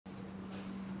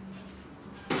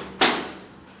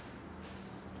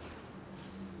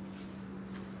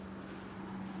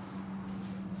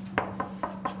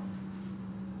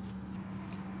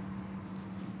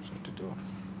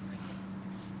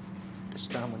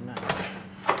time of night.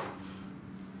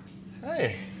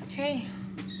 Hey. Hey.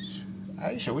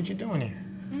 Aisha, what you doing here?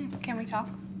 Can we talk?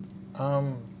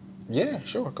 Yeah,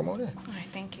 sure. Come on in. All right,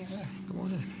 thank you. Yeah, come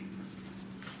on in.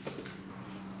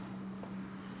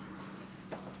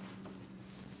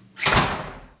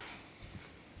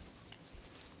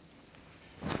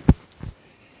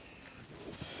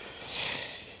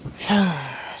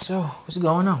 So, what's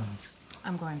going on?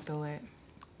 I'm going through it.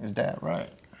 Is that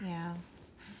right? Yeah.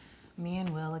 Me and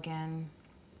Will again.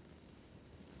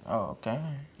 Oh, okay.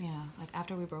 Yeah, like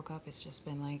after we broke up, it's just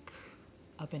been like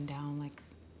up and down, like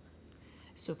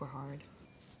super hard.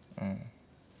 Yeah.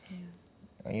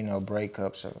 You know,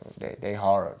 breakups, they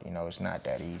hard. You know, it's not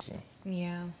that easy.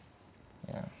 Yeah.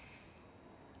 Yeah.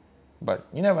 But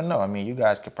you never know. I mean, you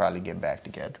guys could probably get back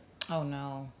together. Oh,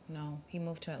 no. He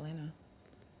moved to Atlanta.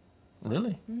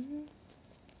 Really?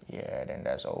 Yeah, then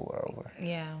that's over.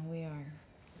 Yeah, we are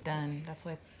done. That's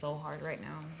why it's so hard right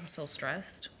now. I'm so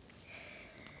stressed.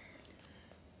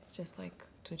 It's just like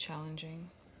too challenging.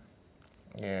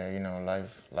 Yeah, you know,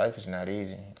 life is not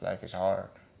easy. Life is hard.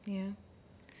 Yeah.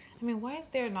 I mean, why is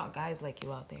there not guys like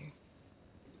you out there?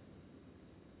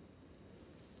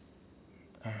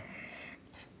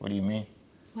 What do you mean?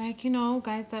 Like,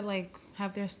 guys that like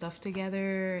have their stuff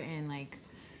together and like,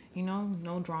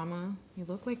 no drama. You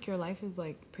look like your life is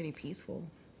like pretty peaceful.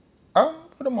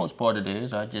 For the most part it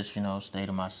is. I just, you know, stay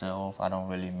to myself. I don't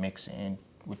really mix in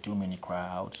with too many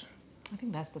crowds. I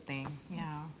think that's the thing.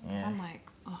 Yeah. 'Cause Yeah. I'm like,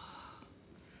 oh,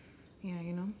 yeah,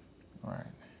 Right.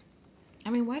 I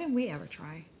mean, why didn't we ever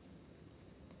try?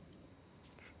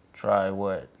 Try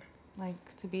what? Like,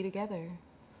 to be together.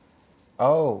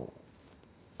 Oh,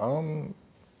 I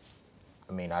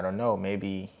mean, I don't know.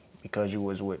 Maybe because you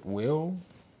was with Will?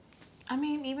 I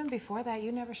mean, even before that,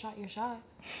 you never shot your shot.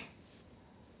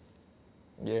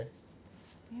 Yeah.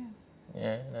 Yeah.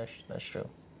 Yeah, that's true.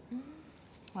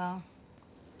 Well,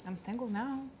 I'm single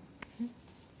now.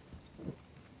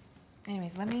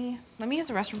 Anyways, let me use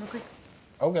the restroom real quick.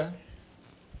 Okay.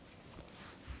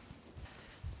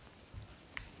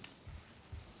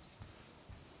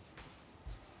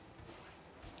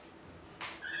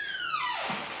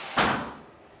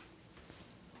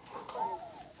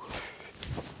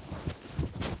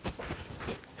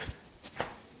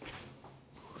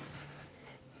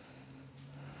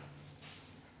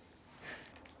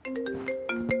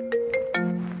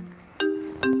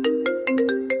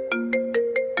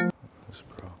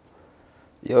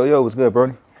 Yo, what's good,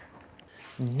 Brody?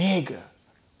 Nigga.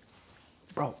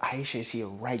 Bro, Aisha is here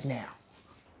right now.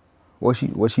 What's she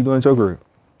doing at your crib?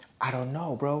 I don't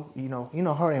know, bro. You know,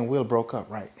 her and Will broke up,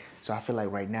 right? So I feel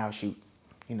like right now she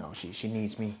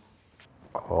needs me.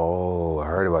 Oh, I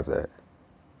heard about that.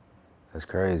 That's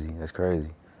crazy.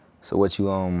 So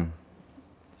you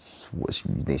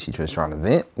think she just trying to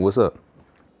vent? What's up?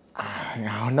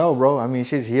 I don't know, bro. I mean,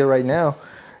 she's here right now,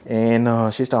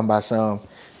 and she's talking about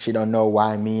she don't know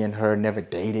why me and her never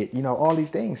dated. You know, all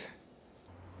these things.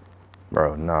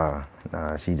 Bro, nah.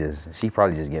 She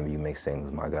probably just giving you mixed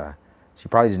signals, my guy. She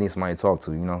probably just needs somebody to talk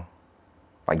to,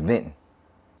 like venting.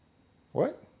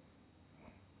 What?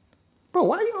 Bro,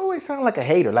 why you always sound like a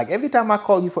hater? Like every time I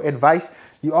call you for advice,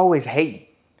 you always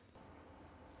hate.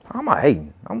 I'm not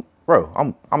hating. I'm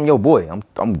your boy. I'm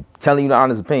telling you the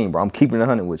honest opinion, bro. I'm keeping it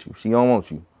 100 with you. She don't want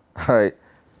you. All right.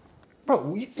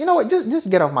 Bro, you know what? Just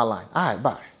get off my line. All right,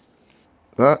 bye.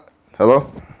 Hello?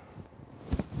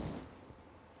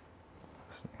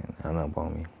 Hung up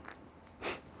on me.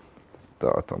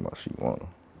 Thought I was talking about she want him.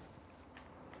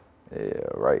 Yeah,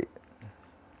 right.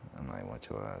 I might want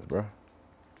your eyes, bro.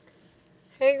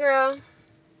 Hey, girl.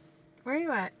 Where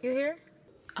you at? You here?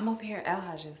 I'm over here at El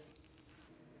Haj's.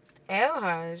 El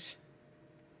Haj.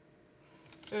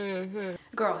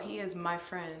 Girl, he is my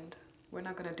friend. We're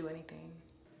not gonna do anything.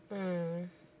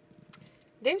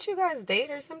 Didn't you guys date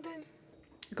or something?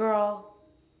 Girl,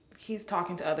 he's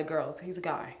talking to other girls. He's a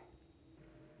guy.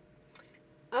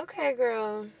 Okay,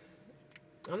 girl.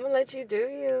 I'm gonna let you do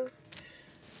you.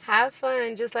 Have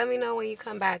fun. Just let me know when you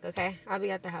come back, okay? I'll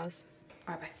be at the house.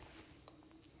 All right, bye.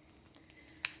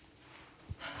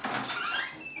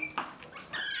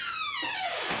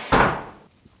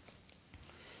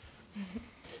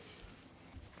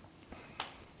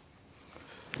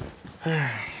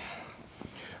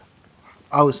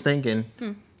 I was thinking,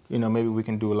 you know, maybe we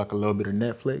can do like a little bit of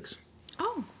Netflix.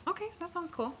 Oh, okay. That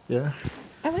sounds cool. Yeah.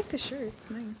 I like the shirt. It's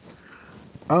nice.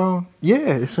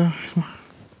 Yeah,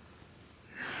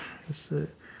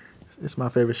 it's my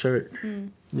favorite shirt.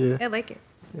 Yeah. I like it.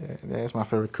 Yeah, that's my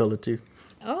favorite color too.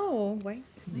 Oh, wait.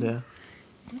 Nice. Yeah.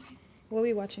 Okay. What are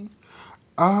we watching?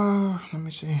 Let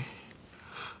me see.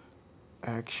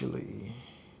 Actually,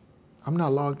 I'm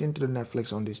not logged into the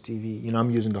Netflix on this TV. You know, I'm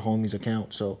using the homie's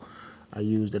account, so I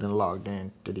used it and logged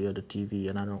in to the other TV,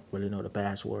 and I don't really know the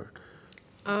password.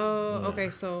 Oh, okay.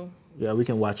 So, Yeah, we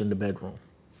can watch in the bedroom.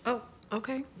 oh,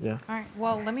 okay. Yeah. All right.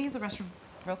 Well, let me use the restroom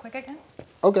real quick again.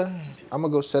 Okay, I'm gonna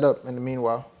go set up in the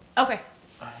meanwhile. Okay.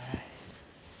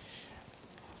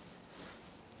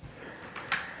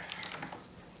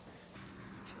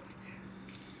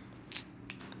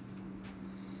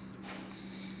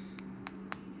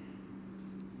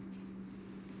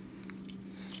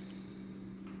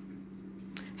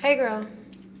 Hey, girl.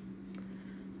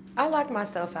 I locked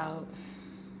myself out.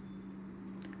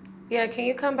 Yeah, can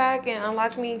you come back and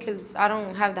unlock me? Because I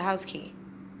don't have the house key.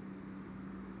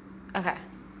 Okay.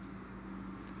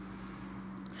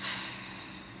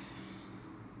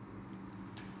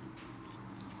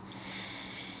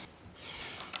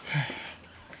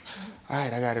 All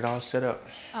right, I got it all set up.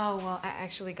 Oh, well, I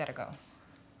actually gotta go.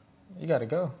 You gotta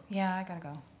go. Yeah, I gotta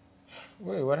go.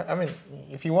 Wait, what? I mean,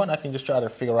 if you want, I can just try to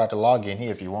figure out the login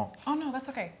here if you want. Oh, no, that's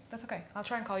okay. That's okay. I'll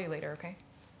try and call you later, okay?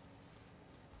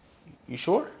 You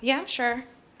sure? Yeah, I'm sure.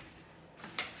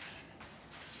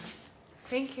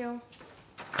 Thank you.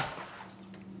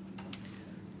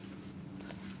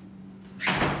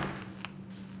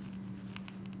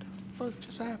 What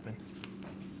just happened?